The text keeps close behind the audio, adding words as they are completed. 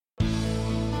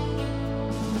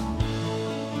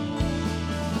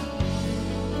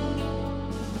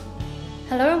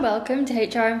Hello and welcome to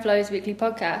HR and Flow's weekly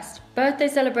podcast. Birthday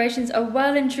celebrations are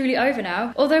well and truly over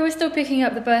now, although we're still picking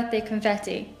up the birthday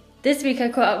confetti. This week I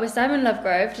caught up with Simon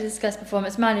Lovegrove to discuss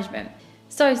performance management.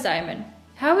 So Simon,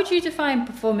 how would you define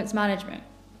performance management?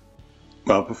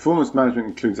 Well, performance management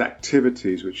includes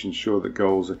activities which ensure that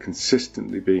goals are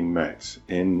consistently being met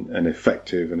in an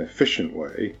effective and efficient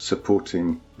way,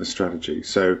 supporting the strategy.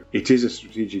 So it is a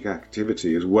strategic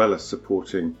activity as well as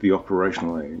supporting the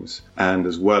operational aims and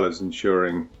as well as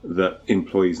ensuring that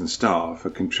employees and staff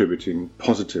are contributing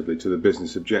positively to the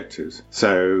business objectives.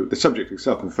 So the subject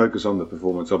itself can focus on the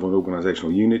performance of an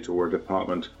organisational unit or a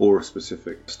department or a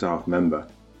specific staff member.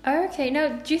 Okay, now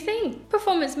do you think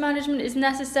performance management is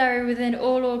necessary within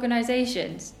all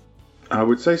organisations? I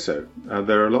would say so.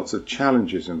 There are lots of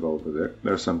challenges involved with it.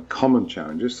 There are some common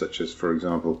challenges, such as, for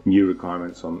example, new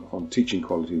requirements on teaching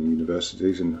quality in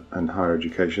universities and higher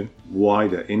education,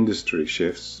 wider industry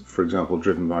shifts, for example,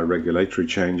 driven by regulatory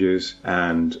changes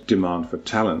and demand for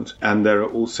talent. And there are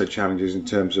also challenges in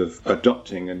terms of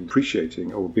adopting and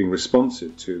appreciating or being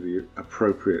responsive to the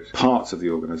appropriate parts of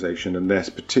the organisation and their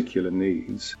particular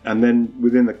needs. And then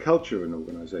within the culture of an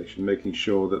organisation, making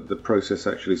sure that the process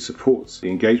actually supports the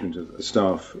engagement of the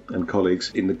staff and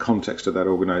colleagues in the context of that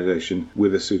organisation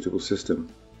with a suitable system.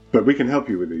 But we can help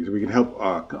you with these. We can help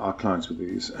our clients with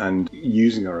these. And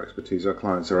using our expertise, our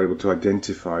clients are able to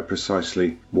identify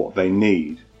precisely what they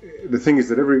need. The thing is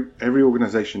that every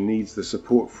organisation needs the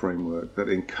support framework that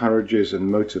encourages and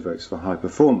motivates for high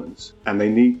performance. And they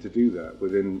need to do that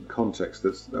within context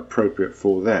that's appropriate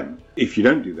for them. If you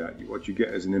don't do that, what you get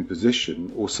is an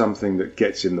imposition or something that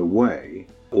gets in the way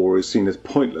or is seen as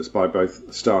pointless by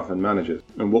both staff and managers.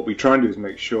 And what we try and do is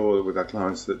make sure with our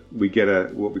clients that we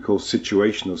get what we call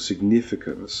situational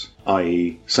significance,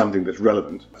 i.e. something that's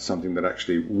relevant, something that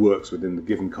actually works within the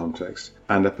given context,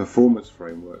 and a performance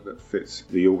framework that fits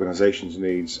the organisation's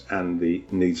needs and the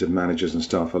needs of managers and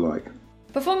staff alike.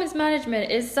 Performance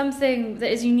management is something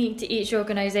that is unique to each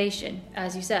organisation,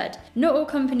 as you said. Not all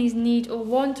companies need or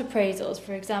want appraisals,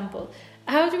 for example.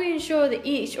 How do we ensure that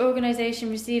each organisation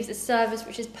receives a service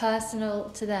which is personal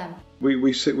to them? We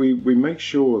make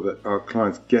sure that our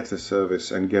clients get a service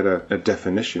and get a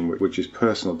definition which is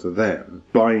personal to them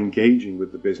by engaging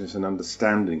with the business and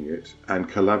understanding it and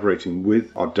collaborating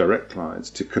with our direct clients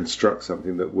to construct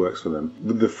something that works for them.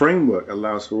 The framework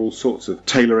allows for all sorts of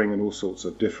tailoring and all sorts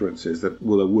of differences that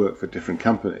will work for different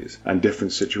companies and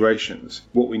different situations.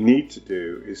 What we need to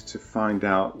do is to find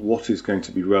out what is going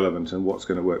to be relevant and what's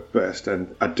going to work best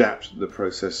and adapt the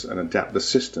process and adapt the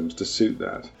systems to suit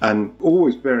that. And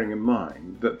always bearing in mind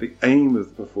that the aim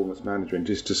of performance management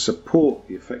is to support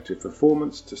the effective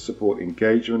performance, to support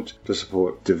engagement, to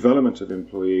support development of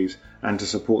employees, and to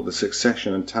support the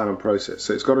succession and talent process.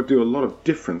 So it's got to do a lot of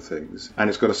different things, and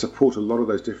it's got to support a lot of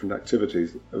those different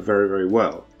activities very, very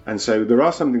well. And so there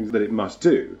are some things that it must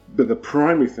do, but the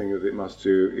primary thing that it must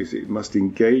do is it must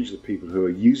engage the people who are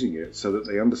using it so that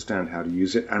they understand how to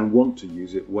use it and want to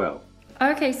use it well.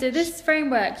 Okay, so this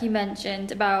framework you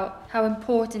mentioned about how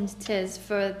important it is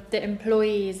for the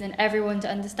employees and everyone to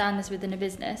understand this within a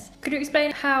business. Could you explain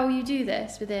how you do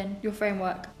this within your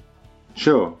framework?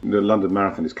 Sure. The London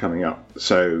Marathon is coming up.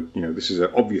 So, this is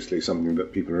obviously something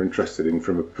that people are interested in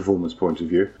from a performance point of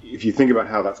view. If you think about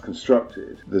how that's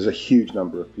constructed, there's a huge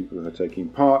number of people who are taking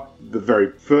part. The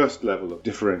very first level of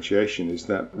differentiation is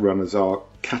that runners are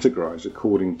categorised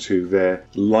according to their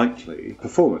likely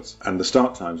performance. And the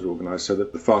start times are organised so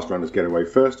that the fast runners get away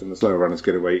first and the slower runners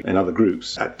get away in other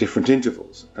groups at different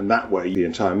intervals. And that way the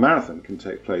entire marathon can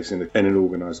take place in an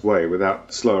organised way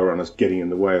without slower runners getting in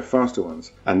the way of faster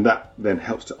ones. And that then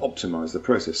helps to optimise the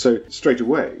process. So straight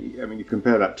away, you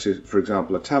compare that to, for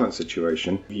example, a talent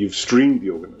situation. You've streamed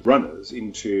the runners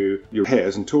into your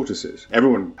hares and tortoises.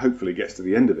 Everyone hopefully gets to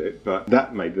the end of it, but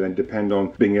that may then depend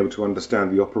on being able to understand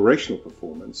the operational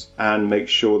performance and make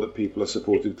sure that people are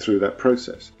supported through that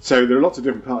process. So there are lots of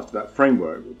different parts to that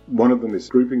framework. One of them is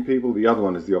grouping people, the other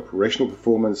one is the operational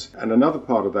performance, and another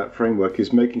part of that framework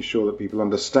is making sure that people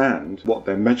understand what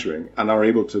they're measuring and are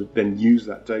able to then use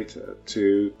that data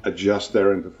to adjust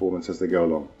their own performance as they go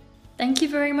along. Thank you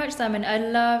very much, Simon. I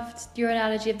loved your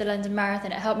analogy of the London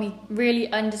Marathon. It helped me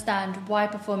really understand why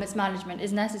performance management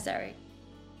is necessary.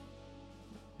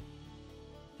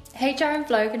 HR and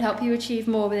Flow can help you achieve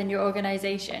more within your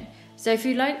organisation. So if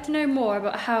you'd like to know more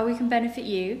about how we can benefit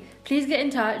you, please get in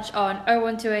touch on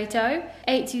 01280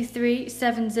 823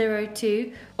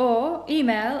 702 or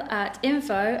email at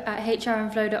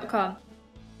info@hrandflow.com.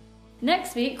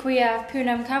 Next week we have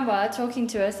Poonam Kanwar talking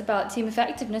to us about team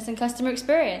effectiveness and customer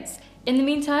experience. In the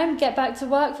meantime, get back to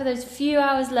work for those few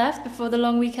hours left before the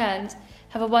long weekend.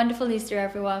 Have a wonderful Easter,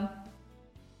 everyone.